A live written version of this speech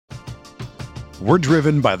We're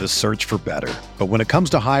driven by the search for better. But when it comes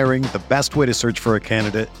to hiring, the best way to search for a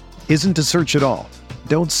candidate isn't to search at all.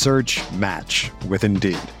 Don't search, match with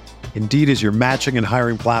Indeed. Indeed is your matching and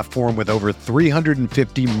hiring platform with over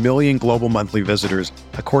 350 million global monthly visitors,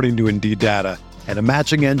 according to Indeed data, and a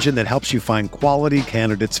matching engine that helps you find quality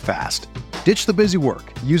candidates fast. Ditch the busy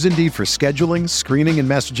work. Use Indeed for scheduling, screening, and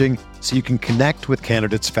messaging so you can connect with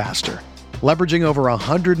candidates faster. Leveraging over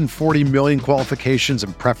 140 million qualifications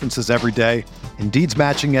and preferences every day, Indeed's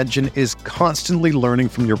matching engine is constantly learning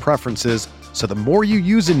from your preferences, so the more you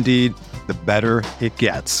use Indeed, the better it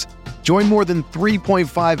gets. Join more than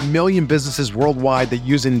 3.5 million businesses worldwide that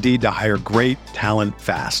use Indeed to hire great talent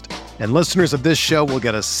fast. And listeners of this show will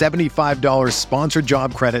get a $75 sponsored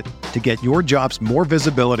job credit to get your jobs more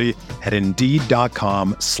visibility at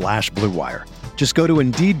Indeed.com/Blue Wire. Just go to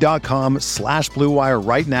Indeed.com/Blue Wire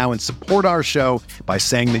right now and support our show by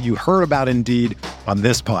saying that you heard about Indeed on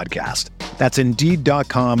this podcast. That's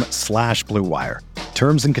Indeed.com/Blue Wire.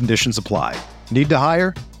 Terms and conditions apply. Need to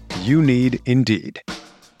hire? You need Indeed.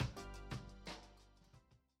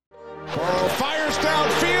 Burrow fires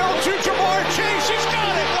downfield to Jamar Chase. He's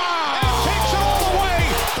got it. Wow. And takes it all the way.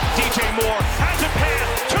 DJ Moore has a pass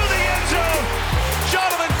to the end zone.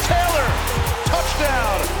 Jonathan Taylor.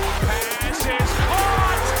 Touchdown. Pass is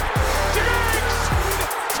caught. Diggs.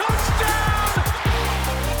 Touchdown.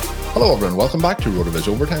 Hello everyone, welcome back to RotoViz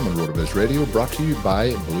Overtime on RotoViz Radio, brought to you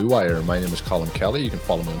by Blue Wire. My name is Colin Kelly. You can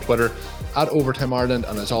follow me on Twitter at Overtime Ireland,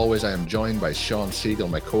 and as always, I am joined by Sean Siegel,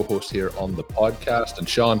 my co-host here on the podcast. And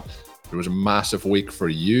Sean, it was a massive week for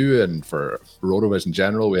you and for RotoViz in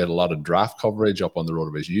general. We had a lot of draft coverage up on the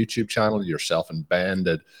RotoViz YouTube channel. Yourself and Ben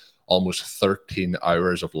did almost 13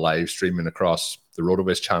 hours of live streaming across the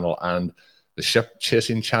RotoViz channel and the Ship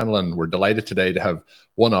Chasing channel. And we're delighted today to have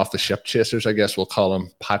one off the Ship Chasers, I guess we'll call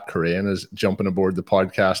him. Pat Kerrane is jumping aboard the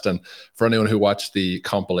podcast. And for anyone who watched the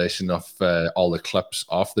compilation of all the clips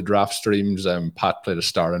off the draft streams, Pat played a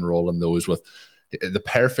starring role in those with the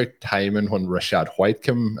perfect timing when Rashad White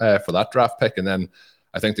came for that draft pick. And then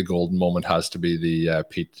I think the golden moment has to be the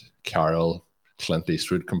Pete Carroll, Clint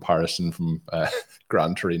Eastwood comparison from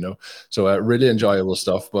Gran Torino. So really enjoyable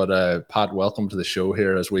stuff. But Pat, welcome to the show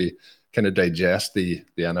here as we kind of digest the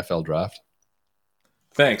NFL draft.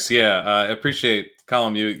 Thanks. Yeah, I appreciate,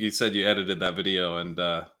 Colin, you said you edited that video and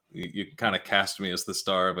you kind of cast me as the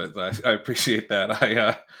star, but I appreciate that.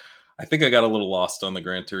 I think I got a little lost on the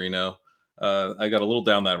Gran Torino. I got a little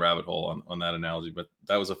down that rabbit hole on that analogy, but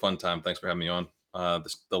that was a fun time. Thanks for having me on.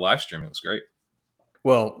 The live streaming was great.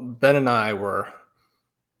 Well, Ben and I were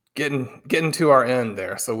getting to our end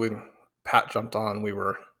there. So Pat jumped on. We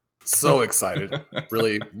were so excited.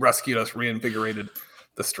 Really rescued us, reinvigorated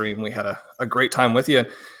the stream. We had a great time with you.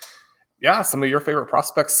 Yeah, some of your favorite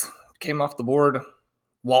prospects came off the board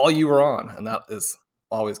while you were on, and that is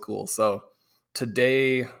always cool. So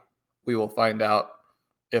today we will find out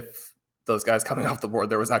if those guys coming off the board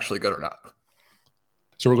there was actually good or not.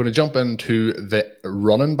 So we're going to jump into the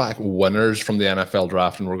running back winners from the NFL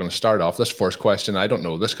draft, and we're going to start off this first question. I don't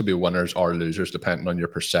know, this could be winners or losers depending on your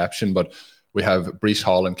perception, but we have Breece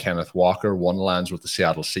Hall and Kenneth Walker. One lands with the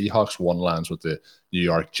Seattle Seahawks, one lands with the New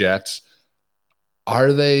York Jets.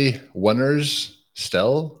 Are they winners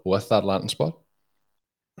still with that landing spot?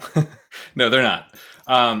 No, they're not.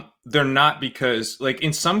 They're not because, like,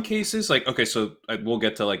 in some cases, like, okay, so we'll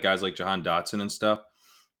get to like guys like Jahan Dotson and stuff.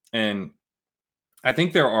 And I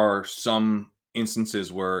think there are some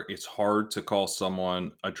instances where it's hard to call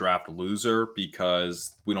someone a draft loser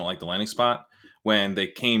because we don't like the landing spot when they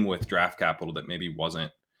came with draft capital that maybe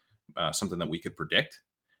wasn't something that we could predict.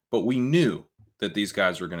 But we knew that these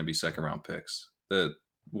guys were going to be second-round picks. The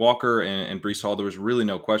Walker and Breece Hall, there was really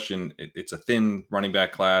no question. It's a thin running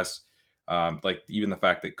back class. Like even the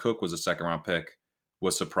fact that Cook was a second-round pick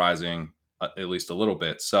was surprising, at least a little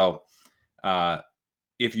bit. So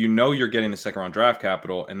if you know you're getting the second-round draft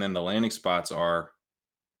capital and then the landing spots are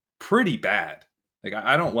pretty bad, like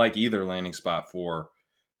I don't like either landing spot for.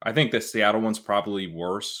 I think the Seattle one's probably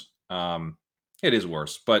worse. It is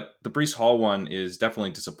worse, but the Breece Hall one is definitely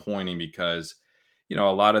disappointing because, you know,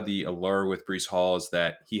 a lot of the allure with Breece Hall is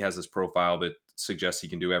that he has this profile that suggests he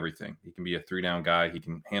can do everything. He can be a 3-down guy. He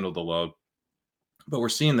can handle the load. But we're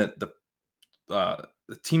seeing that the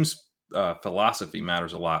team's philosophy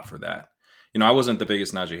matters a lot for that. You know, I wasn't the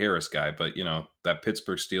biggest Najee Harris guy, but, you know, that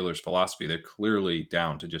Pittsburgh Steelers philosophy, they're clearly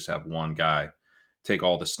down to just have one guy take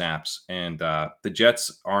all the snaps. And the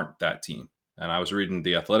Jets aren't that team. And I was reading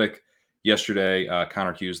The Athletic yesterday.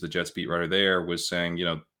 Connor Hughes, the Jets beat writer there, was saying, you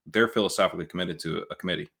know, they're philosophically committed to a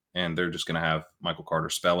committee, and they're just going to have Michael Carter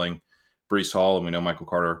spelling Breece Hall. And we know Michael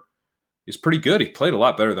Carter is pretty good. He played a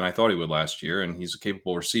lot better than I thought he would last year, and he's a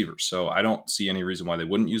capable receiver. So I don't see any reason why they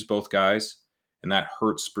wouldn't use both guys, and that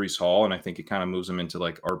hurts Breece Hall, and I think it kind of moves him into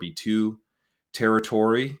like RB2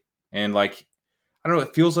 territory. And like, I don't know,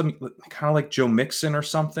 it feels like kind of like Joe Mixon or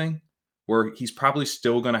something, where he's probably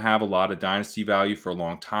still going to have a lot of dynasty value for a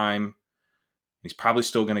long time. He's probably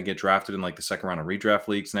still going to get drafted in like the second round of redraft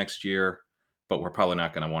leagues next year, but we're probably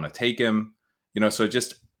not going to want to take him. So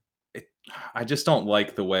I just don't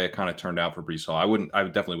like the way it kind of turned out for Breece Hall. I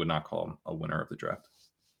definitely would not call him a winner of the draft.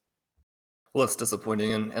 Well, it's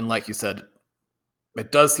disappointing. And like you said,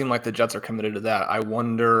 it does seem like the Jets are committed to that. I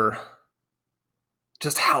wonder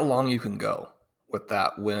just how long you can go with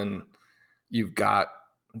that when you've got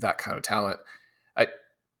that kind of talent.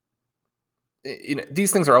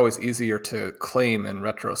 These things are always easier to claim in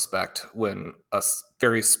retrospect when a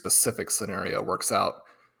very specific scenario works out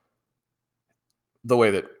the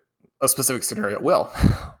way that a specific scenario will.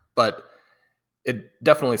 But it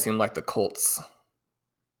definitely seemed like the Colts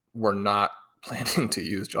were not planning to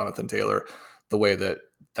use Jonathan Taylor the way that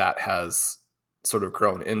has sort of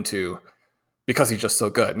grown into, because he's just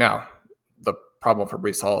so good. Now, the problem for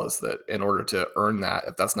Breece Hall is that in order to earn that,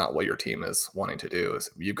 if that's not what your team is wanting to do, is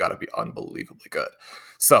you've got to be unbelievably good.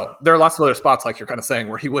 So there are lots of other spots, like you're kind of saying,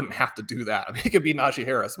 where he wouldn't have to do that. I mean, he could be Najee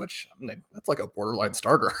Harris, which that's like a borderline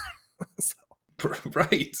starter. So.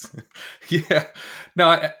 Right. Yeah. No,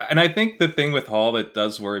 and I think the thing with Hall that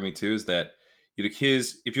does worry me too is that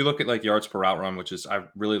if you look at like yards per route run, which is, I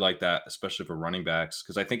really like that, especially for running backs,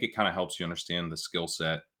 because I think it kind of helps you understand the skill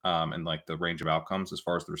set and like the range of outcomes as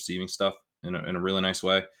far as the receiving stuff in a really nice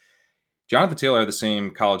way. Jonathan Taylor had the same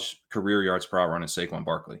college career yards per route run as Saquon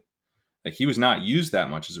Barkley. Like, he was not used that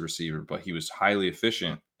much as a receiver, but he was highly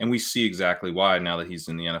efficient. And we see exactly why now that he's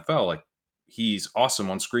in the NFL. Like, he's awesome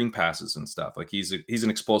on screen passes and stuff. Like, he's an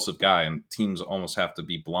explosive guy, and teams almost have to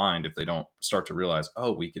be blind if they don't start to realize,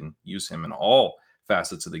 oh, we can use him in all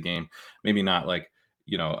facets of the game. Maybe not like,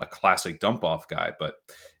 a classic dump off guy, but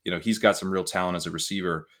he's got some real talent as a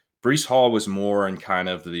receiver. Breece Hall was more in kind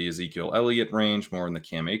of the Ezekiel Elliott range, more in the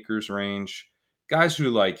Cam Akers range, guys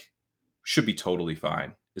who like should be totally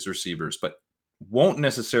fine as receivers, but won't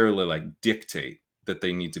necessarily like dictate that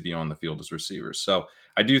they need to be on the field as receivers. So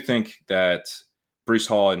I do think that Breece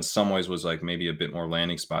Hall in some ways was like maybe a bit more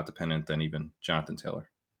landing spot dependent than even Jonathan Taylor.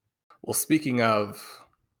 Well, speaking of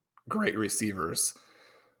great receivers,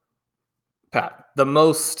 Pat, the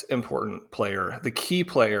most important player, the key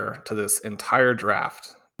player to this entire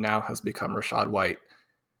draft now has become Rachaad White.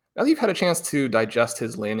 Now that you've had a chance to digest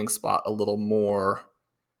his landing spot a little more,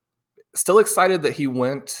 still excited that he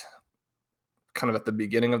went kind of at the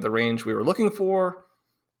beginning of the range we were looking for.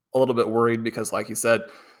 A little bit worried because, like you said,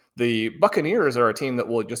 the Buccaneers are a team that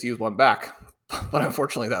will just use one back. But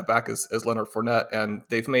unfortunately, that back is Leonard Fournette, and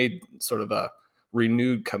they've made sort of a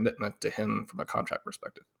renewed commitment to him from a contract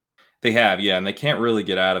perspective. They have, yeah, and they can't really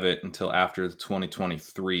get out of it until after the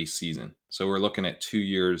 2023 season. So we're looking at 2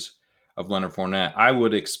 years of Leonard Fournette. I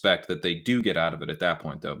would expect that they do get out of it at that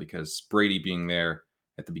point, though, because Brady being there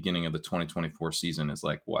at the beginning of the 2024 season is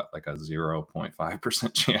like what, like a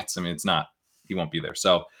 0.5% chance. I mean, it's not, he won't be there.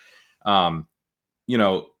 So, Lenny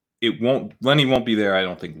won't be there, I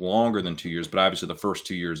don't think, longer than 2 years, but obviously the first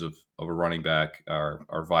 2 years of a running back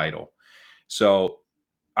are vital. So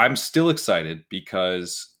I'm still excited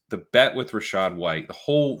because the bet with Rachaad White, the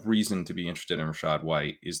whole reason to be interested in Rachaad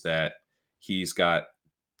White is that he's got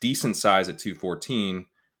decent size at 214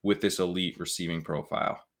 with this elite receiving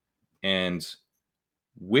profile. And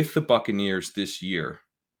with the Buccaneers this year,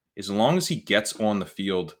 as long as he gets on the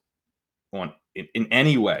field in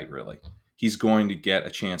any way, really, he's going to get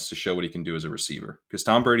a chance to show what he can do as a receiver, because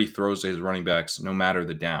Tom Brady throws to his running backs no matter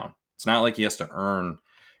the down. It's not like he has to earn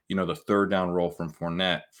the third down role from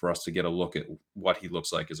Fournette for us to get a look at what he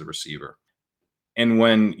looks like as a receiver. And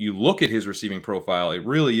when you look at his receiving profile, it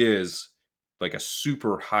really is like a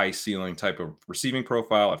super high ceiling type of receiving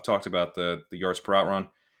profile. I've talked about the yards per out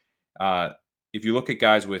run. If you look at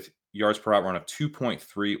guys with yards per out run of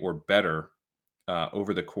 2.3 or better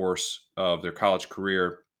over the course of their college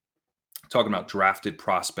career, talking about drafted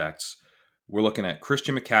prospects, we're looking at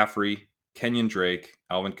Christian McCaffrey, Kenyon Drake,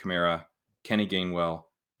 Alvin Kamara, Kenny Gainwell,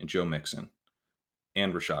 and Joe Mixon,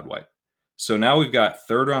 and Rachaad White. So now we've got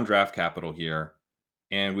third round draft capital here,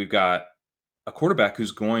 and we've got a quarterback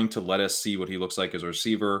who's going to let us see what he looks like as a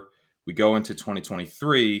receiver. We go into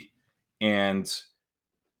 2023, and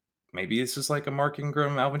maybe this is like a Mark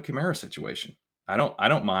Ingram, Alvin Kamara situation. I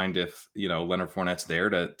don't mind if Leonard Fournette's there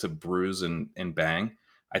to bruise and bang.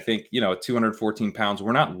 I think at 214 pounds,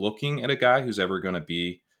 we're not looking at a guy who's ever going to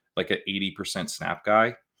be like an 80% snap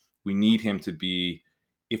guy. We need him to be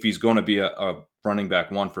if he's going to be a running back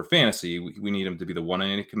one for fantasy, we need him to be the one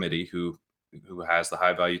in a committee who has the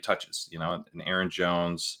high value touches, an Aaron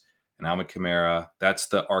Jones, an Alvin Kamara. That's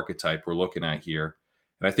the archetype we're looking at here.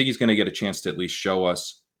 And I think he's going to get a chance to at least show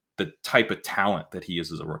us the type of talent that he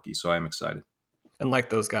is as a rookie. So I'm excited. And like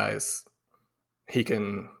those guys, he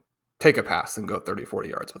can take a pass and go 30, 40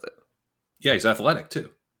 yards with it. Yeah, he's athletic too.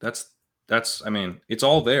 That's, I mean, it's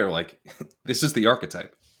all there. Like, this is the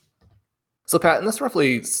archetype. So, Pat, in this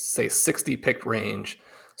roughly, say, 60 pick range,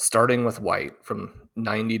 starting with White from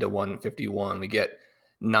 90 to 151, we get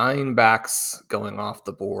 9 backs going off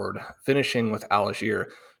the board, finishing with Allgeier.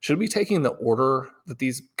 Should we be taking the order that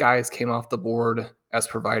these guys came off the board as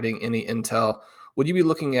providing any intel? Would you be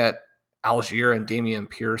looking at Allgeier and Dameon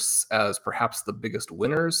Pierce as perhaps the biggest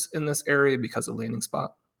winners in this area because of landing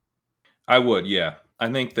spot? I would, yeah.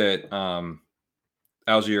 I think that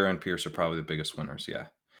Allgeier and Pierce are probably the biggest winners, yeah.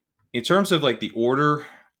 In terms of like the order,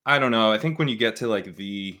 I don't know. I think when you get to like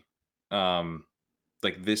the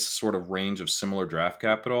like this sort of range of similar draft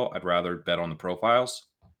capital, I'd rather bet on the profiles.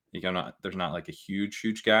 There's not like a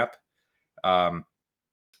huge gap. But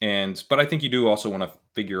I think you do also want to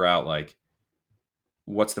figure out like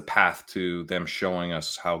what's the path to them showing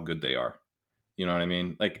us how good they are. You know what I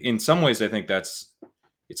mean? Like in some ways, I think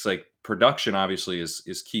it's like production obviously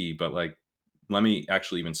is key, but like, let me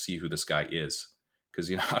actually even see who this guy is. Because,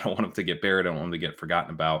 I don't want him to get buried. I don't want him to get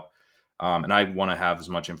forgotten about. And I want to have as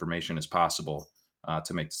much information as possible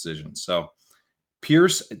to make decisions. So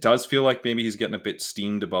Pierce does feel like maybe he's getting a bit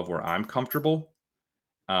steamed above where I'm comfortable.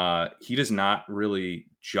 He does not really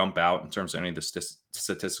jump out in terms of any of the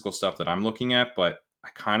statistical stuff that I'm looking at, but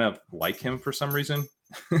I kind of like him for some reason.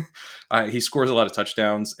 He scores a lot of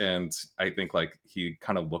touchdowns, and I think like he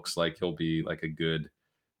kind of looks like he'll be like a good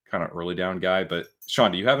kind of early down guy. But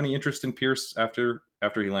Sean, do you have any interest in Pierce after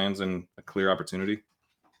he lands in a clear opportunity?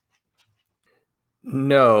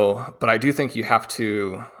 No, but I do think you have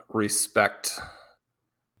to respect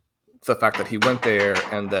the fact that he went there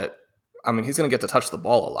and that, I mean, he's going to get to touch the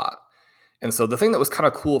ball a lot. And so the thing that was kind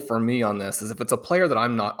of cool for me on this is if it's a player that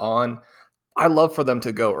I'm not on, I love for them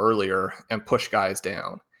to go earlier and push guys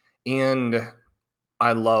down. And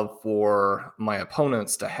I love for my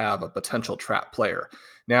opponents to have a potential trap player.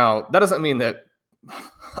 Now, that doesn't mean that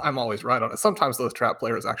I'm always right on it. Sometimes those trap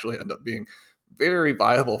players actually end up being very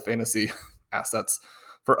viable fantasy assets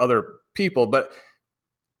for other people. But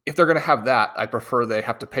if they're going to have that, I prefer they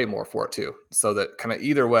have to pay more for it too. So that kind of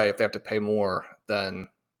either way, if they have to pay more, then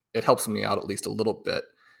it helps me out at least a little bit.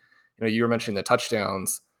 You were mentioning the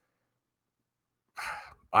touchdowns.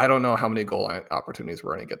 I don't know how many goal line opportunities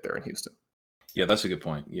we're going to get there in Houston. Yeah, that's a good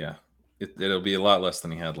point. Yeah, it'll be a lot less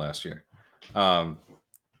than he had last year.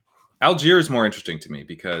 Allgeier is more interesting to me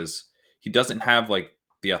because he doesn't have like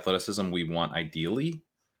the athleticism we want ideally,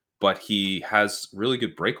 but he has really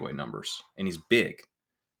good breakaway numbers and he's big.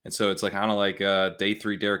 And so it's like kind of like day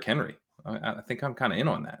 3 Derrick Henry. I think I'm kind of in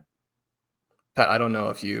on that. Pat, I don't know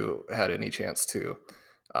if you had any chance to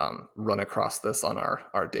run across this on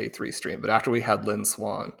our day 3 stream, but after we had Lynn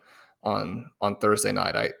Swan on Thursday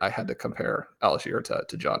night, I had to compare Allgeier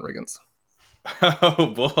to John Riggins. Oh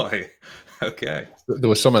boy. Okay. There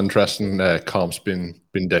was some interesting comps being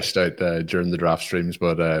dished out during the draft streams,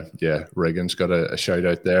 but yeah, Riggins got a shout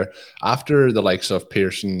out there. After the likes of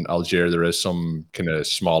Pearson, Allgeier, there is some kind of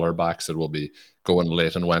smaller backs that will be going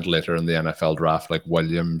late and went later in the NFL draft, like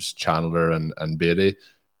Williams, Chandler, and Beatty.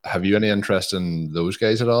 Have you any interest in those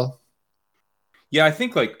guys at all? Yeah, I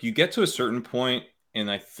think like you get to a certain point, and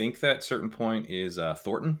I think that certain point is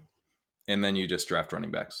Thornton, and then you just draft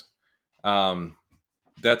running backs.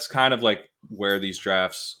 That's kind of like where these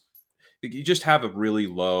drafts, you just have a really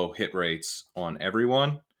low hit rates on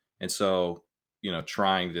everyone. And so,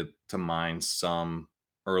 trying to mine some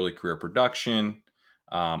early career production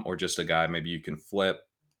or just a guy maybe you can flip.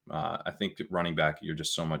 I think that running back, you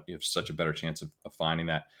have such a better chance of finding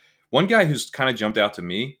that. One guy who's kind of jumped out to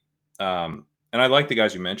me, and I like the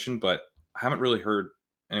guys you mentioned, but I haven't really heard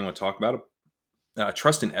anyone talk about it.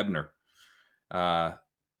 Tristan Ebner.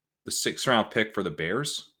 The 6th round pick for the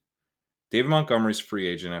Bears. David Montgomery's free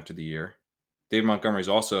agent after the year. David Montgomery's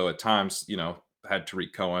also at times, had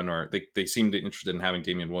Tariq Cohen, or they seemed interested in having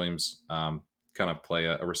Damian Williams kind of play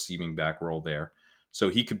a receiving back role there. So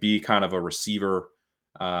he could be kind of a receiver.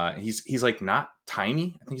 He's like not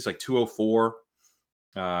tiny. I think he's like 204,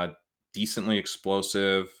 decently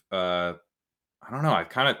explosive. I don't know.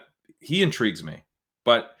 He intrigues me,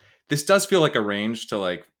 but this does feel like a range to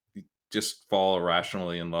like just fall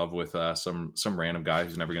irrationally in love with some random guy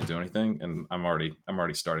who's never going to do anything. And I'm already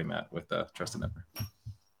starting that with Tristan Ebner.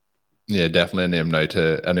 Yeah, definitely a name now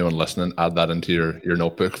to anyone listening. Add that into your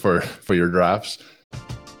notebook for your drafts.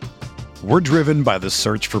 We're driven by the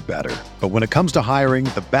search for better. But when it comes to hiring,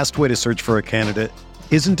 the best way to search for a candidate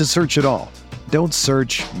isn't to search at all. Don't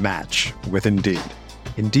search, match with Indeed.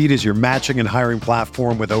 Indeed is your matching and hiring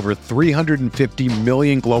platform with over 350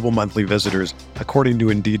 million global monthly visitors, according to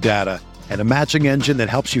Indeed data, and a matching engine that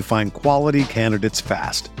helps you find quality candidates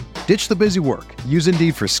fast. Ditch the busy work. Use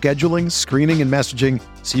Indeed for scheduling, screening, and messaging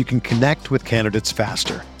so you can connect with candidates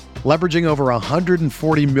faster. Leveraging over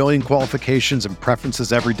 140 million qualifications and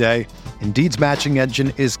preferences every day, Indeed's matching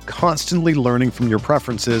engine is constantly learning from your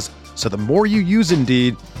preferences, so the more you use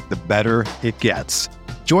Indeed, the better it gets.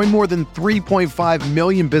 Join more than 3.5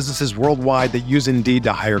 million businesses worldwide that use Indeed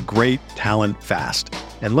to hire great talent fast.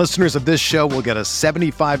 And listeners of this show will get a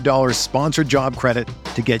 $75 sponsored job credit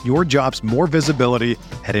to get your jobs more visibility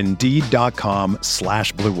at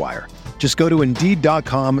Indeed.com/Blue Wire. Just go to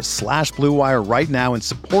Indeed.com/Blue Wire right now and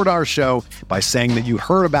support our show by saying that you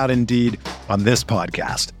heard about Indeed on this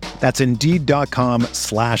podcast. That's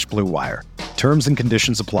Indeed.com/Blue Wire. Terms and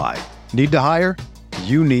conditions apply. Need to hire?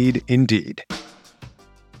 You need Indeed.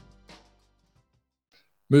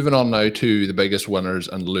 Moving on now to the biggest winners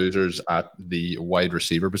and losers at the wide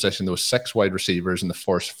receiver position. There was 6 wide receivers in the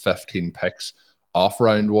first 15 picks off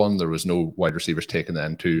round 1. There was no wide receivers taken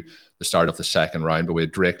into the start of the second round, but we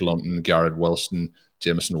had Drake London, Garrett Wilson,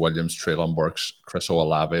 Jameson Williams, Treylon Burks, Chris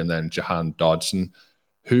Olave, and then Jahan Dodson.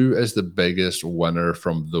 Who is the biggest winner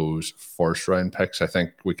from those first round picks? I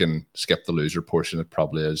think we can skip the loser portion. It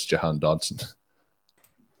probably is Jahan Dodson.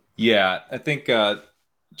 Yeah, I think the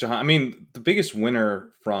biggest winner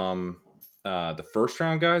from the first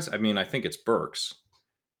round guys, I think it's Burks.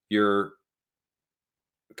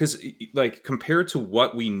 Because like compared to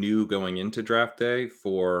what we knew going into draft day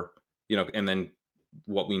for, and then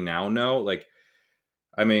what we now know, like,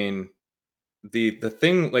 the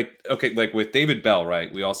thing, like, okay, like with David Bell,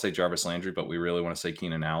 right? We all say Jarvis Landry, but we really want to say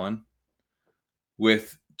Keenan Allen.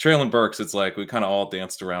 With Treylon Burks, it's like we kind of all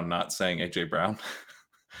danced around not saying AJ Brown.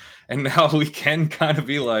 And now we can kind of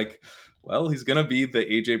be like, well, he's going to be the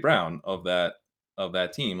AJ Brown of that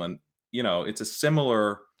team. And, it's a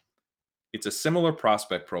similar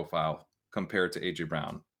prospect profile compared to AJ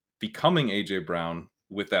Brown. Becoming AJ Brown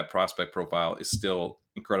with that prospect profile is still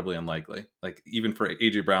incredibly unlikely. Like even for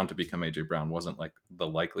AJ Brown to become AJ Brown wasn't like the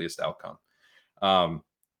likeliest outcome.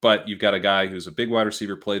 But you've got a guy who's a big wide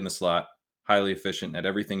receiver, played in the slot, highly efficient at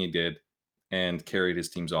everything he did, and carried his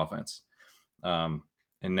team's offense.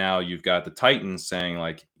 And now you've got the Titans saying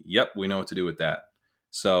like, yep, we know what to do with that.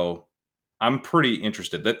 So I'm pretty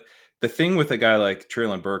interested. That the thing with a guy like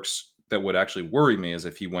Treylon Burks that would actually worry me is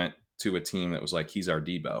if he went to a team that was like, he's our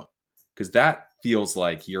Debo, because that feels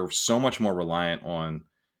like you're so much more reliant on,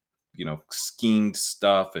 schemed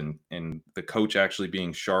stuff and the coach actually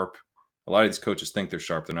being sharp. A lot of these coaches think they're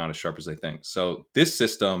sharp. They're not as sharp as they think. So this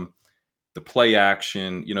system, the play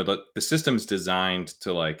action, the system's designed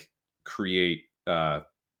to like create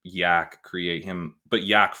create him, but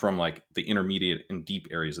Yak from like the intermediate and deep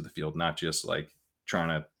areas of the field, not just like trying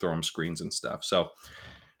to throw him screens and stuff. So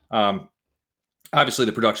obviously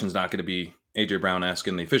the production is not going to be AJ Brown-esque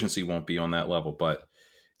and the efficiency won't be on that level, but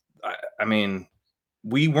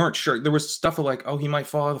we weren't sure. There was stuff of like, oh, he might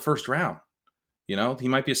fall out of the first round. He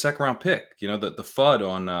might be a second round pick. The FUD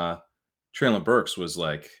on Treylon Burks was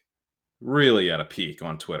like really at a peak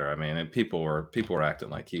on Twitter. And people were acting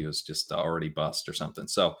like he was just already bust or something.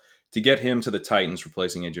 So to get him to the Titans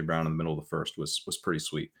replacing AJ Brown in the middle of the first was pretty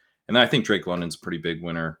sweet. And I think Drake London's a pretty big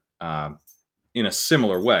winner in a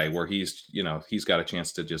similar way where he's got a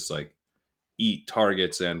chance to just like eat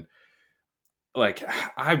targets. And like,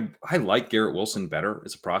 I like Garrett Wilson better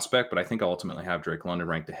as a prospect, but I think I'll ultimately have Drake London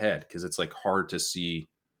ranked ahead because it's like hard to see,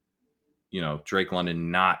 Drake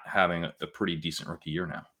London not having a pretty decent rookie year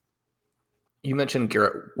now. You mentioned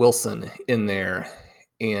Garrett Wilson in there,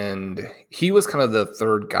 and he was kind of the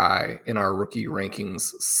third guy in our rookie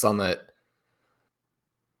rankings summit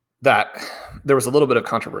that there was a little bit of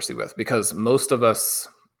controversy with, because most of us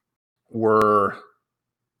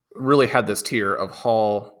really had this tier of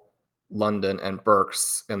Hall, London, and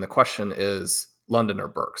Burks. And the question is London or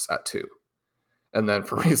Burks at 2. And then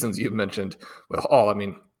for reasons you've mentioned with Hall,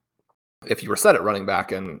 if you were set at running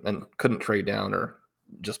back and couldn't trade down or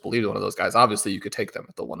just believed one of those guys, obviously you could take them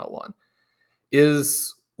at the 101.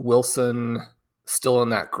 Is Wilson still in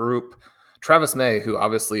that group? Travis May, who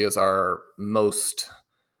obviously is our most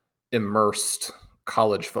immersed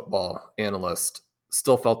college football analyst,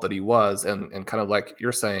 still felt that he was, and kind of like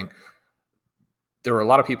you're saying, there were a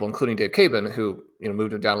lot of people, including Dave Cabin, who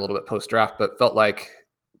moved him down a little bit post-draft, but felt like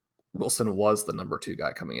Wilson was the number 2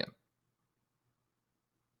 guy coming in.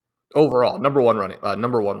 overall, number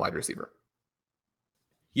one wide receiver.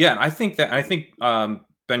 Yeah, and I think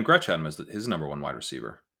Ben Gretsch had him as his number one wide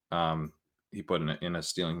receiver. He put in a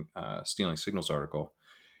stealing signals article,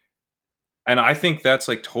 and I think that's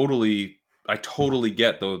like I totally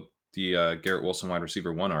get the Garrett Wilson wide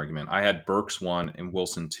receiver 1 argument. I had Burks 1 and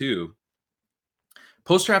Wilson 2.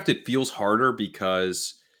 Post draft, it feels harder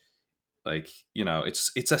because, like,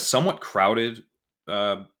 it's a somewhat crowded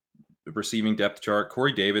receiving depth chart.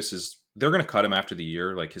 Corey Davis they're going to cut him after the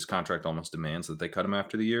year. Like, his contract almost demands that they cut him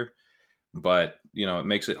after the year. But, it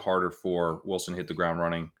makes it harder for Wilson to hit the ground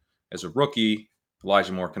running as a rookie.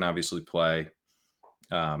 Elijah Moore can obviously play.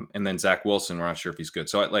 And then Zach Wilson, we're not sure if he's good.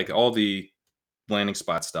 So, like, all the landing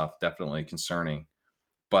spot stuff, definitely concerning.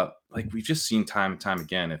 But, like, we've just seen time and time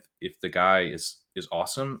again, if the guy is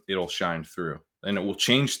awesome, it'll shine through and it will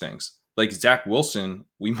change things. Like Zach Wilson,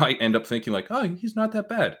 we might end up thinking like, oh, he's not that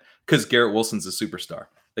bad because Garrett Wilson's a superstar.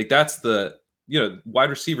 Like, that's the, wide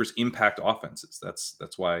receivers impact offenses.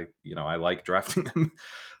 That's why, I like drafting them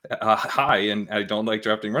high, and I don't like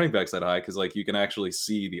drafting running backs that high because, like, you can actually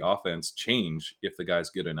see the offense change if the guy's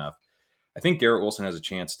good enough. I think Garrett Wilson has a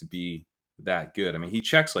chance to be that good. I mean, he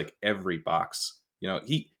checks like every box.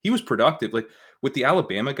 He was productive. Like, with the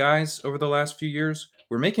Alabama guys over the last few years,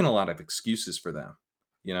 we're making a lot of excuses for them.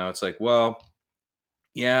 It's like, well,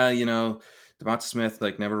 yeah, Devonta Smith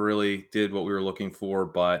like never really did what we were looking for,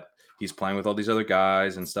 but he's playing with all these other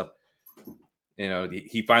guys and stuff.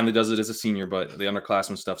 He finally does it as a senior, but the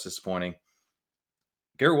underclassmen stuff's disappointing.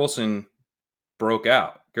 Garrett Wilson broke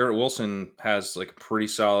out. Garrett Wilson has like pretty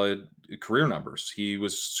solid career numbers. He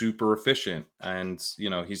was super efficient, and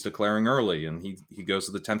he's declaring early, and he goes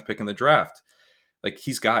to the 10th pick in the draft. Like,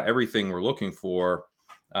 he's got everything we're looking for.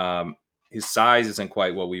 His size isn't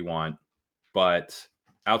quite what we want, but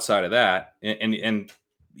outside of that, and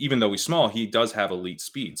even though he's small, he does have elite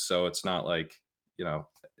speed. So it's not like,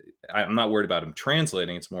 I'm not worried about him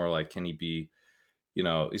translating. It's more like, can he be,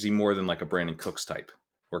 is he more than like a Brandon Cooks type,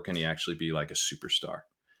 or can he actually be like a superstar?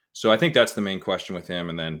 So I think that's the main question with him.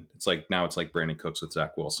 And then it's like Brandon Cooks with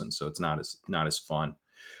Zach Wilson. So it's not as fun.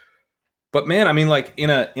 But man, I mean, like in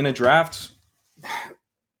a draft,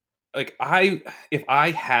 like if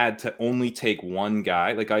I had to only take one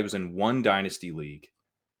guy, like I was in one dynasty league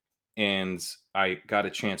and I got a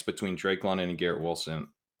chance between Drake London and Garrett Wilson,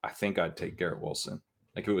 I think I'd take Garrett Wilson.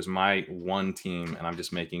 Like, if it was my one team and I'm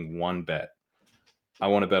just making one bet, I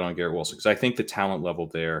want to bet on Garrett Wilson because I think the talent level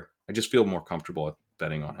there, I just feel more comfortable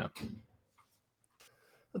betting on him.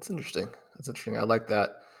 That's interesting. I like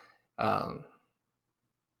that.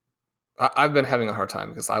 I've been having a hard time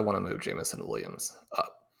because I want to move Jameson Williams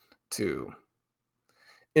up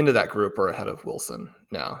into that group or ahead of Wilson.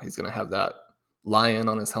 Now he's going to have that lion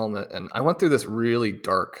on his helmet. And I went through this really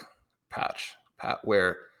dark patch, Pat,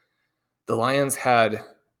 where the Lions had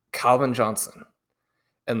Calvin Johnson,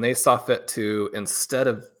 and they saw fit to, instead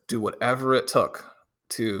of do whatever it took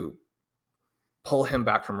to pull him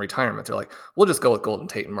back from retirement, they're like, we'll just go with Golden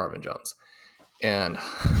Tate and Marvin Jones. And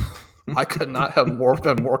I could not have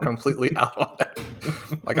been more completely out on it.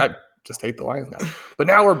 Like, I just hate the Lions now. But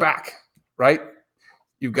now we're back, right?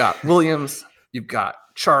 You've got Williams, you've got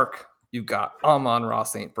Chark, you've got Amon-Ra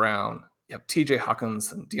St. Brown, you have TJ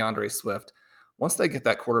Hawkins and DeAndre Swift. Once they get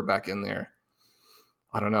that quarterback in there,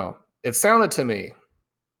 I don't know. It sounded to me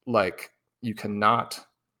like you cannot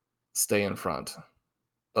stay in front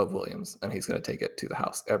of Williams, and he's going to take it to the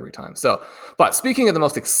house every time. So, but speaking of the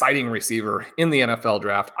most exciting receiver in the NFL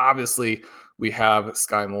draft, obviously we have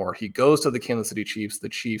Sky Moore. He goes to the Kansas City Chiefs. The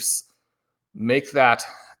Chiefs make that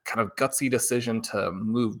kind of gutsy decision to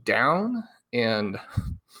move down, and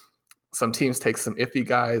some teams take some iffy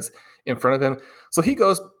guys in front of him. So he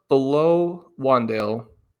goes below Wan'Dale,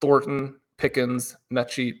 Thornton, Pickens,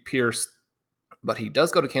 Mechie, Pierce, but he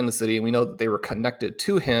does go to Kansas City, and we know that they were connected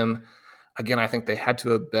to him. Again, I think they had to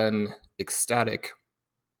have been ecstatic.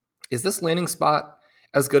 Is this landing spot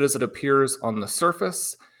as good as it appears on the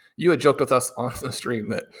surface? You had joked with us on the stream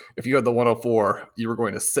that if you had the 104, you were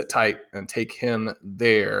going to sit tight and take him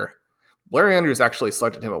there. Larry Andrews actually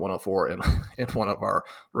selected him at 104 in one of our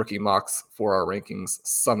rookie mocks for our rankings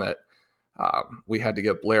summit. We had to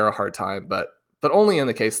give Blair a hard time, but only in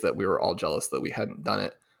the case that we were all jealous that we hadn't done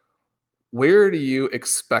it. Where do you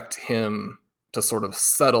expect him to sort of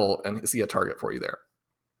settle and see a target for you there?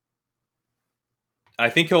 I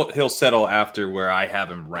think he'll settle after where I have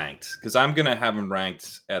him ranked, because I'm going to have him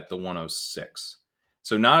ranked at the 106.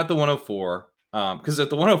 So not at the 104, because at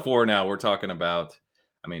the 104 now we're talking about,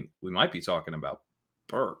 I mean, we might be talking about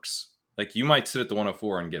Burks. Like, you might sit at the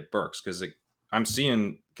 104 and get Burks, because I'm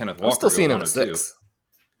seeing Kenneth Walker. I'm still seeing him at 6.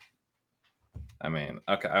 I mean,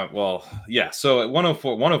 okay. Well, yeah. So at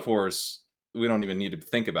 104 is, we don't even need to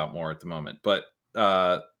think about more at the moment. But, and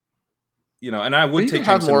I But would you take can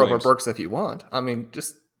have Jameson more Williams. of a Burks if you want. I mean,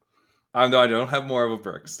 just. I don't have more of a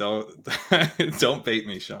Burks. Don't bait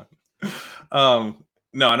me, Sean.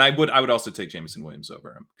 No, and I would also take Jameson Williams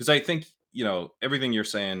over him, because I think, everything you're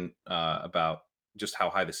saying about just how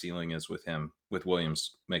high the ceiling is with him, with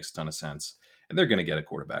Williams, makes a ton of sense. And they're going to get a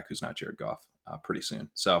quarterback who's not Jared Goff pretty soon.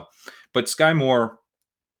 So, but Sky Moore,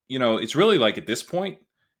 it's really like, at this point,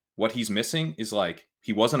 what he's missing is, like,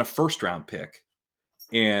 he wasn't a first round pick,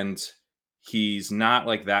 and he's not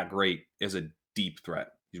like that great as a deep threat.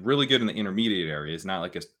 He's really good in the intermediate area. He's not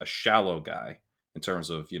like a shallow guy in terms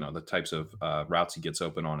of, the types of routes he gets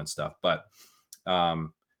open on and stuff. But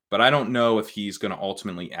I don't know if he's going to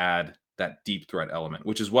ultimately add that deep threat element,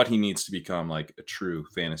 which is what he needs to become, like, a true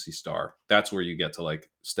fantasy star. That's where you get to, like,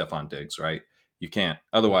 Stephon Diggs, right? You can't.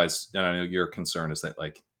 Otherwise, I know your concern is that,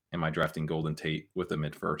 like, am I drafting Golden Tate with the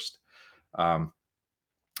mid first? And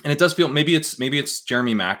it does feel, maybe it's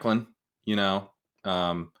Jeremy Maclin,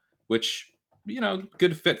 which,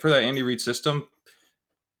 good fit for that Andy Reid system.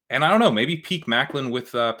 And I don't know, maybe peak Maclin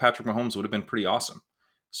with Patrick Mahomes would have been pretty awesome.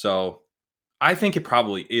 So I think it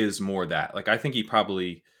probably is more that. Like, I think he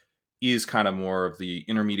probably is kind of more of the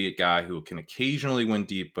intermediate guy who can occasionally win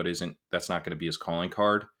deep, but that's not going to be his calling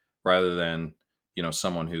card, rather than,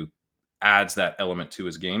 someone who adds that element to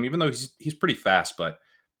his game, even though he's pretty fast. But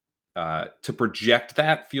to project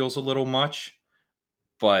that feels a little much.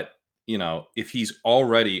 But, if he's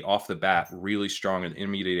already off the bat really strong in the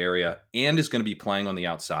intermediate area and is going to be playing on the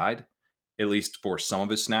outside, at least for some of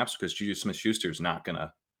his snaps, because Juju Smith-Schuster is not going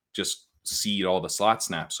to just cede all the slot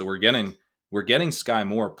snaps. So we're getting Sky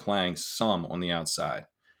Moore playing some on the outside.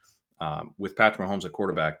 With Patrick Mahomes at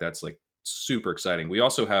quarterback, that's, like, super exciting. We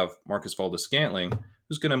also have Marcus Valdes-Scantling,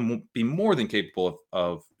 who's going to be more than capable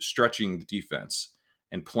of stretching the defense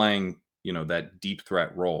and playing, that deep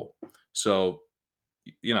threat role. So,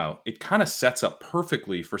 it kind of sets up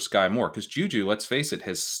perfectly for Sky Moore, because Juju, let's face it,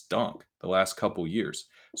 has stunk the last couple years.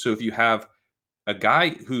 So if you have a guy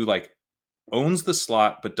who, like, owns the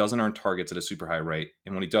slot but doesn't earn targets at a super high rate,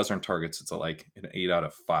 and when he does earn targets, it's like an 8 out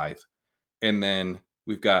of 5. And then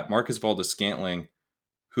we've got Marcus Valdes-Scantling,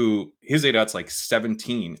 who his 8 out's like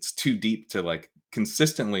 17. It's too deep to, like,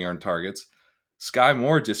 consistently earn targets. Sky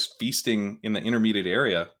Moore just feasting in the intermediate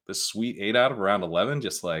area, the sweet 8 out of around 11,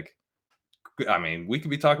 just like, I mean, we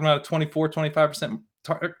could be talking about a 24-25%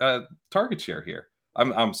 target share here.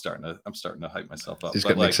 I'm starting to hype myself up. He's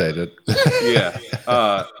getting excited. Yeah.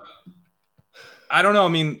 I don't know. I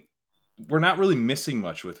mean, we're not really missing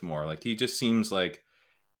much with Moore. Like, he just seems like,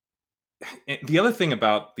 the other thing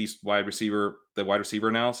about the wide receiver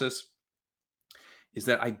analysis is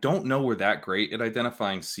that I don't know we're that great at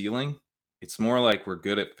identifying ceiling. It's more like we're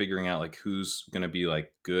good at figuring out, like, who's going to be,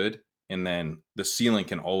 like, good. And then the ceiling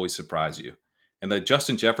can always surprise you. And the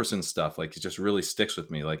Justin Jefferson stuff, like, it just really sticks with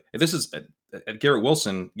me. Like, this is at Garrett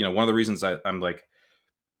Wilson, one of the reasons I'm, like,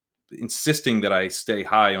 insisting that I stay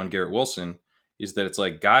high on Garrett Wilson is that it's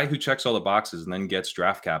like, guy who checks all the boxes and then gets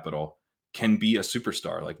draft capital can be a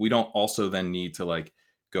superstar. Like, we don't also then need to, like,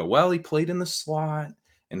 go, well, he played in the slot,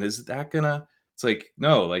 and is that gonna, it's like,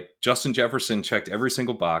 no, like, Justin Jefferson checked every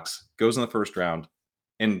single box, goes in the first round,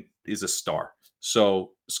 and is a star.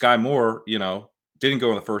 So Sky Moore, didn't go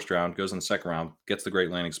in the first round, goes in the second round, gets the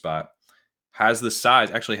great landing spot, has the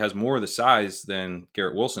size, actually has more of the size than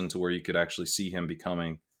Garrett Wilson, to where you could actually see him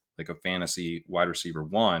becoming, like, a fantasy wide receiver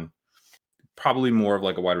 1, probably more of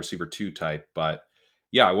like a wide receiver 2 type. But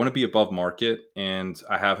yeah, I want to be above market, and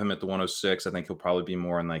I have him at the 106. I think he'll probably be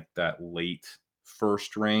more in, like, that late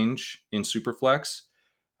first range in Superflex.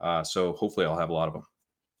 So hopefully I'll have a lot of them.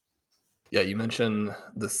 Yeah, you mentioned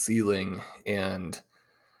the ceiling, and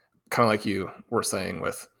kind of like you were saying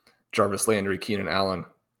with Jarvis Landry, Keenan Allen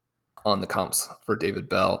on the comps for David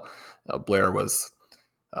Bell. Blair was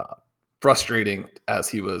frustrating as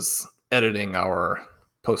he was editing our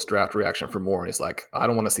post-draft reaction for Moore. And he's like, I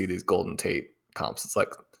don't want to see these Golden Tate comps. It's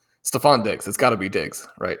like Stephon Diggs. It's got to be Diggs,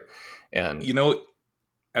 right? And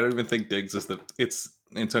I don't even think Diggs is it's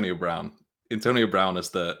Antonio Brown. Antonio Brown is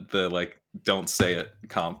the like, don't say it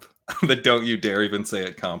comp. The don't you dare even say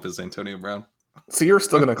it comp is Antonio Brown. So you're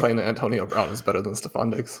still going to claim that Antonio Brown is better than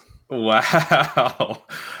Stephon Diggs? Wow.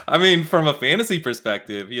 I mean, from a fantasy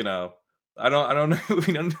perspective, I don't know.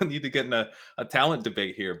 We don't need to get in a talent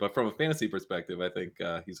debate here, but from a fantasy perspective, I think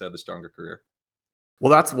he's had the stronger career.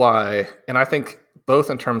 Well, that's why, and I think both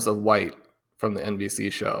in terms of White from the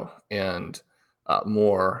NBC show and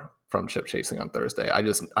Moore from Chip Chasing on Thursday,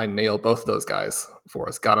 I nailed both of those guys for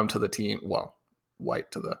us, got them to the team. Well, White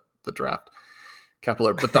to the draft.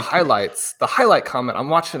 Kepler. But the highlight comment, I'm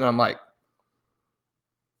watching and I'm like,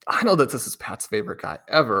 I know that this is Pat's favorite guy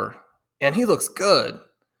ever, and he looks good,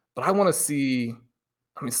 but I want to see,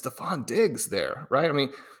 Stephon Diggs there, right? I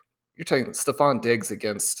mean, you're taking Stephon Diggs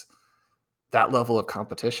against that level of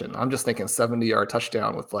competition. I'm just thinking 70-yard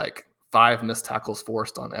touchdown with like 5 missed tackles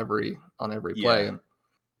forced on every play. Yeah.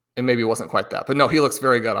 And maybe it wasn't quite that. But no, he looks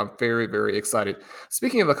very good. I'm very, very excited.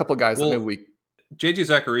 Speaking of a couple of guys that maybe we JJ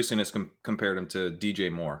Zachariason has compared him to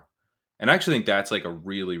DJ Moore. And I actually think that's like a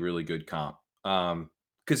really, really good comp.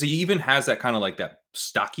 Because he even has that kind of like that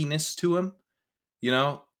stockiness to him. You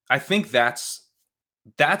know, I think that's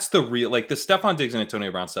the real, like the Stephon Diggs and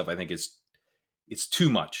Antonio Brown stuff, I think it's too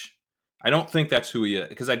much. I don't think that's who he is,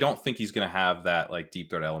 because I don't think he's going to have that like deep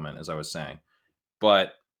threat element, as I was saying.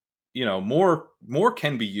 But you know, more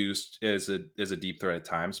can be used as a deep threat at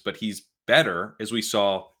times, but he's better, as we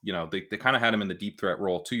saw. You know, they kind of had him in the deep threat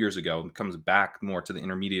role 2 years ago, and comes back more to the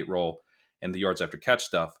intermediate role and the yards after catch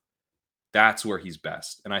stuff. That's where he's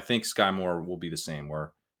best. And I think Sky Moore will be the same,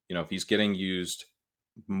 where, you know, if he's getting used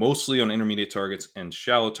mostly on intermediate targets and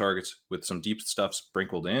shallow targets with some deep stuff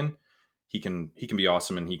sprinkled in, he can be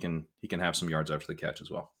awesome, and he can have some yards after the catch as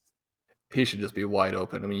well. He should just be wide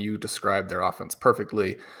open. I mean, you described their offense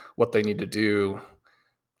perfectly, what they need to do.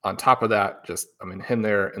 On top of that, him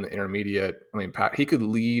there in the intermediate. I mean, Pat, he could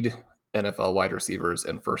lead NFL wide receivers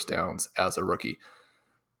in first downs as a rookie.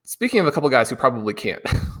 Speaking of a couple of guys who probably can't,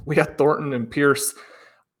 we got Thornton and Pierce.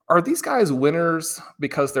 Are these guys winners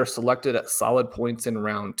because they're selected at solid points in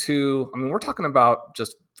round 2? I mean, we're talking about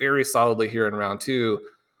just very solidly here in round 2.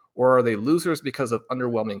 Or are they losers because of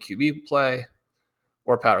underwhelming QB play?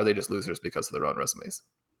 Or, Pat, are they just losers because of their own resumes?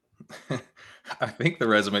 I think the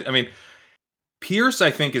resume. I mean, Pierce,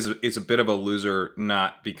 I think, is a bit of a loser,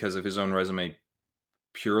 not because of his own resume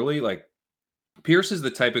purely. Like, Pierce is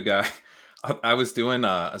the type of guy. I was doing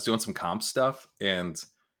some comp stuff and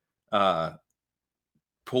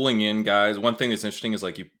pulling in guys. One thing that's interesting is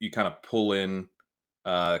like you kind of pull in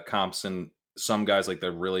comps, and some guys, like,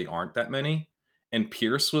 there really aren't that many. And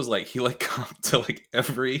Pierce was like, he like comped to like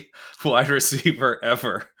every wide receiver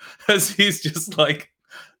ever, because he's just like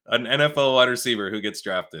an NFL wide receiver who gets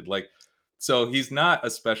drafted. Like, so he's not a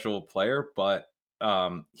special player, but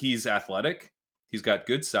he's athletic, he's got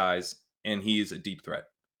good size, and he's a deep threat.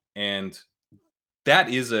 And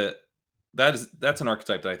that's an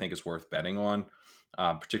archetype that I think is worth betting on,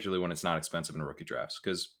 particularly when it's not expensive in rookie drafts,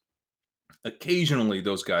 because occasionally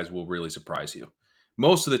those guys will really surprise you.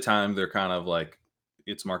 Most of the time, they're kind of like,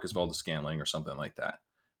 it's Marcus Valdes-Scantling or something like that.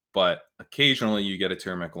 But occasionally you get a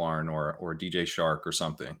Terry McLaurin or DJ Shark or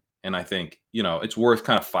something. And I think, you know, it's worth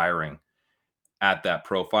kind of firing at that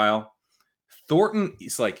profile. Thornton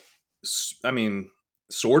is like, I mean,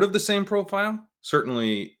 sort of the same profile.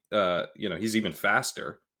 Certainly, you know, he's even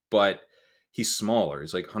faster, but he's smaller.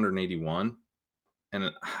 He's like 181.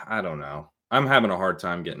 And I don't know. I'm having a hard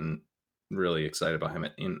time getting really excited about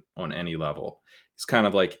him on any level. It's kind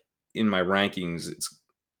of like, in my rankings,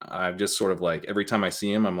 I'm just sort of like, every time I see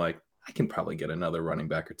him, I'm like, I can probably get another running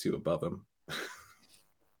back or two above him.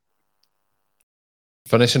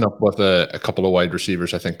 Finishing up with a couple of wide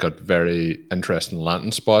receivers, I think got very interesting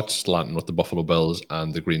landing spots, landing with the Buffalo Bills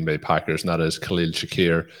and the Green Bay Packers, and that is Khalil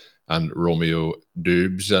Shakir and Romeo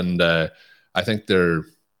Doubs. And I think they're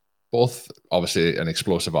both obviously an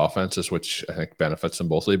explosive offenses, which I think benefits them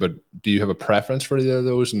bothly. But do you have a preference for either of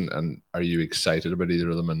those? And are you excited about either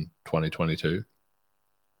of them in 2022?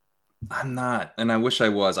 I'm not, and I wish I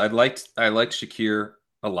was. I liked Shakir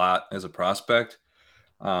a lot as a prospect.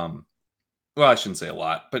 Well, I shouldn't say a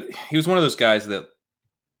lot, but he was one of those guys that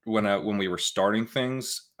when we were starting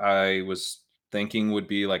things, I was thinking would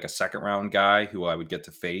be like a second round guy who I would get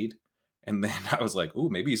to fade. And then I was like, oh,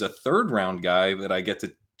 maybe he's a third round guy that I get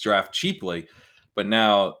to draft cheaply. But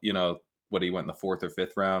now, you know, what, he went in the 4th or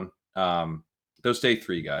 5th round. Those day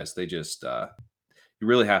 3 guys, they just you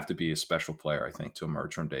really have to be a special player, I think, to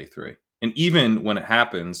emerge from day 3. And even when it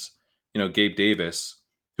happens, you know, Gabe Davis,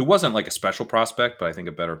 who wasn't like a special prospect, but I think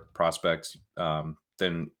a better prospect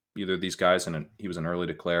than either of these guys, and he was an early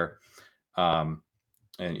declare, and,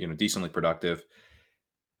 you know, decently productive.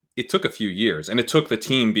 It took a few years, and it took the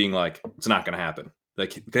team being like, it's not going to happen.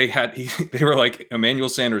 Like, they were like, Emmanuel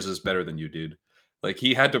Sanders is better than you, dude. Like,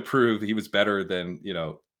 he had to prove he was better than, you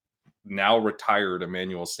know, now retired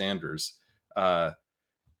Emmanuel Sanders.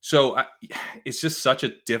 So it's just such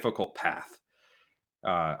a difficult path.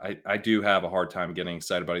 I do have a hard time getting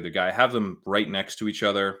excited about either guy. I have them right next to each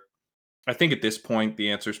other. I think at this point,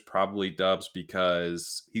 the answer is probably Doubs,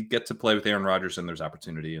 because he gets to play with Aaron Rodgers and there's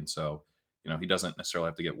opportunity. And so, you know, he doesn't necessarily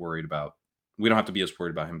have to get worried about, we don't have to be as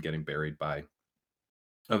worried about him getting buried by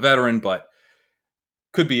a veteran, but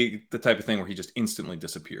could be the type of thing where he just instantly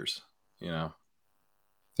disappears, you know?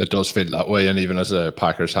 It does feel that way. And even as a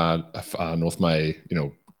Packers fan with my,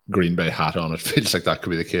 Green Bay hat on, it feels like that could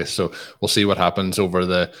be the case. So we'll see what happens over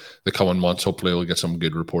the coming months. Hopefully we'll get some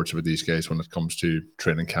good reports about these guys when it comes to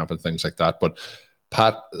training camp and things like that. But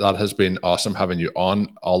Pat, that has been awesome having you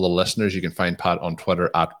on. All the listeners, you can find Pat on Twitter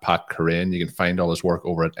at Pat Kerrane. You can find all his work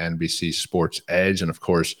over at NBC Sports Edge. And of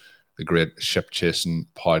course, the great Ship Chasing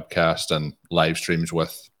podcast and live streams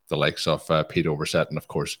with the likes of Pete Overset and of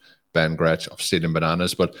course, Ben Gretsch of Stealing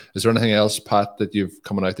Bananas. But is there anything else, Pat, that you've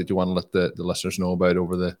coming out that you want to let the listeners know about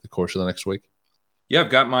over the course of the next week? Yeah, I've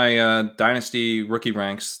got my Dynasty rookie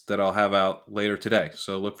ranks that I'll have out later today.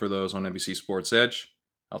 So look for those on NBC Sports Edge.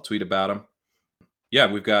 I'll tweet about them. Yeah,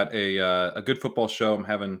 we've got a good football show. I'm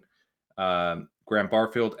having Graham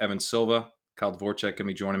Barfield, Evan Silva, Kyle Dvorchak going to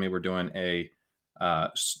be joining me. We're doing a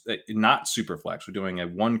not super flex. We're doing a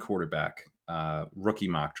one quarterback rookie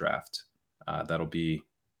mock draft. That'll be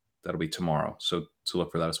tomorrow. So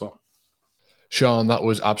look for that as well. Sean, that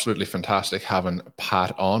was absolutely fantastic having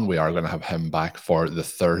Pat on. We are going to have him back for the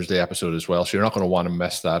Thursday episode as well. So you're not going to want to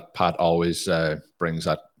miss that. Pat always brings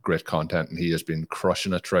that great content, and he has been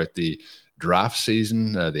crushing it throughout the draft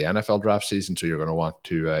season, the NFL draft season. So you're going to want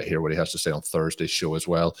to hear what he has to say on Thursday's show as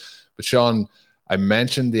well. But Sean, I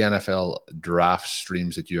mentioned the NFL draft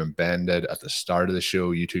streams that you and Ben did at the start of the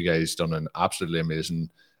show. You two guys done an absolutely amazing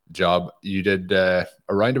job. You did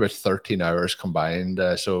around about 13 hours combined.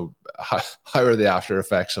 So how are the after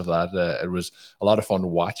effects of that? It was a lot of fun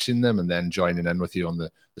watching them and then joining in with you on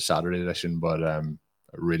the Saturday edition, but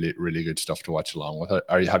really, really good stuff to watch along with.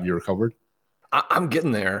 Have you recovered? I'm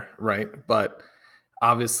getting there, right? But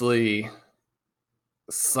obviously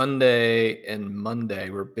Sunday and Monday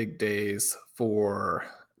were big days for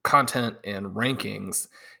content and rankings.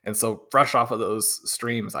 And so fresh off of those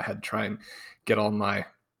streams, I had to try and get all my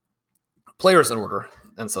players in order.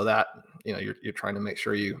 And so that, you're trying to make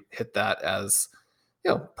sure you hit that as,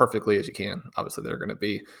 perfectly as you can. Obviously there are going to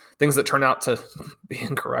be things that turn out to be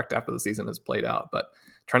incorrect after the season has played out, but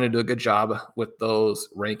trying to do a good job with those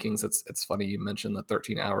rankings. It's funny you mentioned the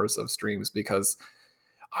 13 hours of streams because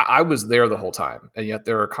I was there the whole time, and yet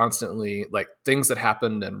there are constantly like things that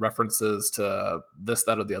happened and references to this,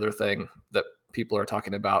 that, or the other thing that people are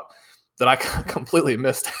talking about that I completely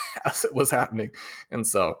missed as it was happening. And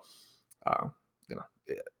so,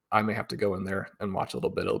 I may have to go in there and watch a little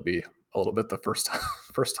bit. It'll be a little bit the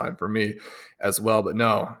first time for me as well. But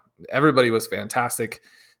no, everybody was fantastic.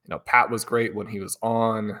 Pat was great when he was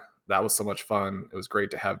on. That was so much fun. It was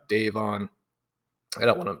great to have Dave on. I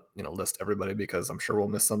don't want to, list everybody because I'm sure we'll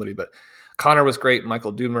miss somebody, but Connor was great.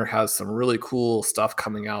 Michael Doomer has some really cool stuff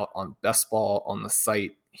coming out on Best Ball on the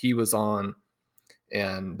site he was on.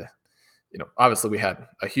 And, obviously we had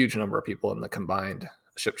a huge number of people in the combined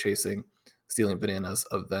Ship Chasing Stealing Bananas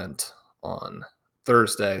event on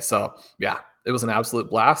Thursday. So yeah, it was an absolute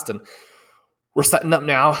blast. And we're setting up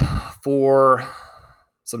now for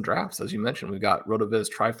some drafts. As you mentioned, we've got RotoViz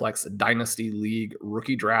Triflex Dynasty League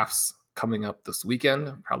rookie drafts coming up this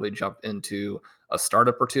weekend. Probably jump into a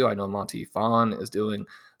startup or two. I know Monty Fawn is doing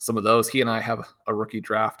some of those. He and I have a rookie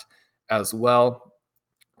draft as well.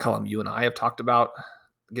 Colin, you and I have talked about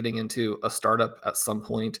getting into a startup at some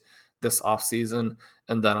point this offseason.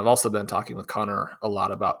 And then I've also been talking with Connor a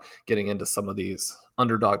lot about getting into some of these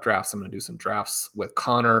underdog drafts. I'm going to do some drafts with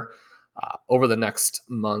Connor over the next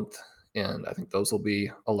month. And I think those will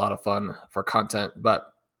be a lot of fun for content.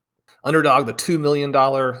 But underdog, the $2 million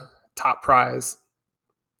top prize,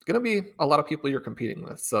 going to be a lot of people you're competing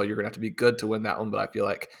with. So you're going to have to be good to win that one. But I feel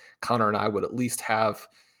like Connor and I would at least have,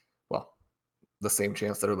 the same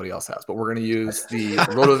chance that everybody else has. But we're going to use the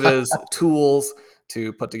RotoViz tools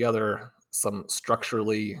to put together some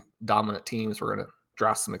structurally dominant teams. We're going to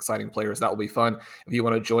draft some exciting players. That will be fun. If you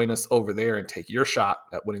want to join us over there and take your shot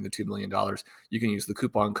at winning the $2 million, you can use the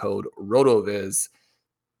coupon code RotoViz.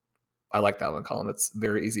 I like that one, Colin. It's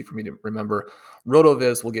very easy for me to remember.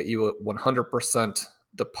 RotoViz will get you a 100%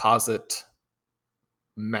 deposit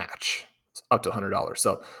match up to $100.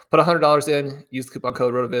 So put $100 in, use the coupon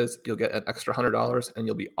code RotoViz. You'll get an extra $100 and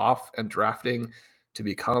you'll be off and drafting to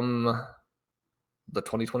become the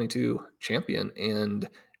 2022 champion and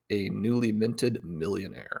a newly minted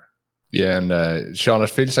millionaire. Yeah, and Sean, it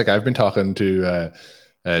feels like I've been talking to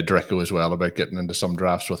Draco as well about getting into some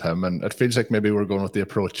drafts with him, and it feels like maybe we're going with the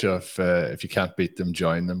approach of if you can't beat them,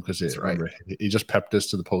 join them, because he just pepped us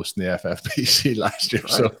to the post in the FFPC last year.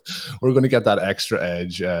 Right. So we're going to get that extra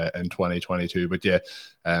edge in 2022. But yeah,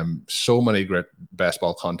 so many great best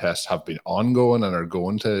ball contests have been ongoing and are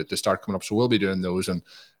going to start coming up, so we'll be doing those. And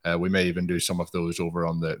We may even do some of those over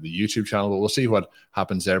on the YouTube channel, but we'll see what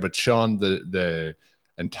happens there. But Sean, the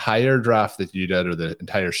entire draft that you did, or the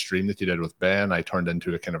entire stream that you did with Ben, I turned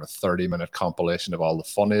into a kind of a 30-minute compilation of all the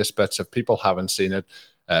funniest bits. If people haven't seen it,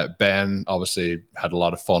 Ben obviously had a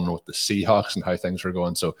lot of fun with the Seahawks and how things were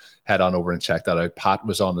going, so head on over and check that out. Pat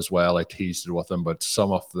was on as well. I teased it with him, but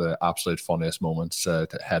some of the absolute funniest moments, to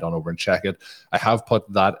head on over and check it. I have put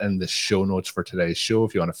that in the show notes for today's show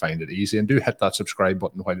if you want to find it easy, and do hit that subscribe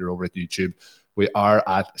button while you're over at YouTube. We are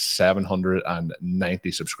at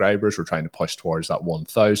 790 subscribers. We're trying to push towards that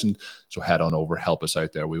 1,000, so head on over, help us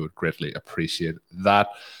out there. We would greatly appreciate that.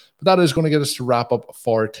 But that is going to get us to wrap up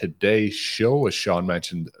for today's show. As Sean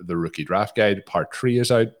mentioned, the Rookie Draft Guide Part 3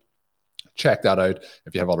 is out. Check that out.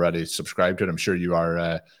 If you have already subscribed to it, I'm sure you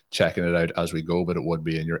are checking it out as we go, but it would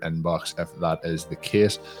be in your inbox if that is the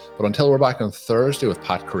case. But until we're back on Thursday with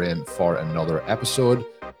Pat Kerrane for another episode,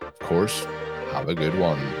 of course, have a good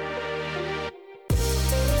one.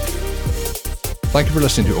 Thank you for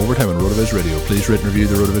listening to Overtime on RotoViz Radio. Please rate and review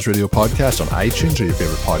the RotoViz Radio podcast on iTunes or your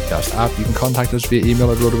favorite podcast app. You can contact us via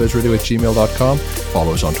email at rotovizradio@gmail.com.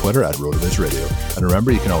 Follow us on Twitter at RotoViz Radio. And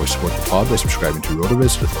remember, you can always support the pod by subscribing to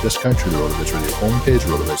RotoViz with a discount through the RotoViz Radio homepage,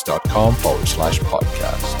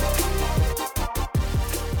 rotoviz.com/podcast.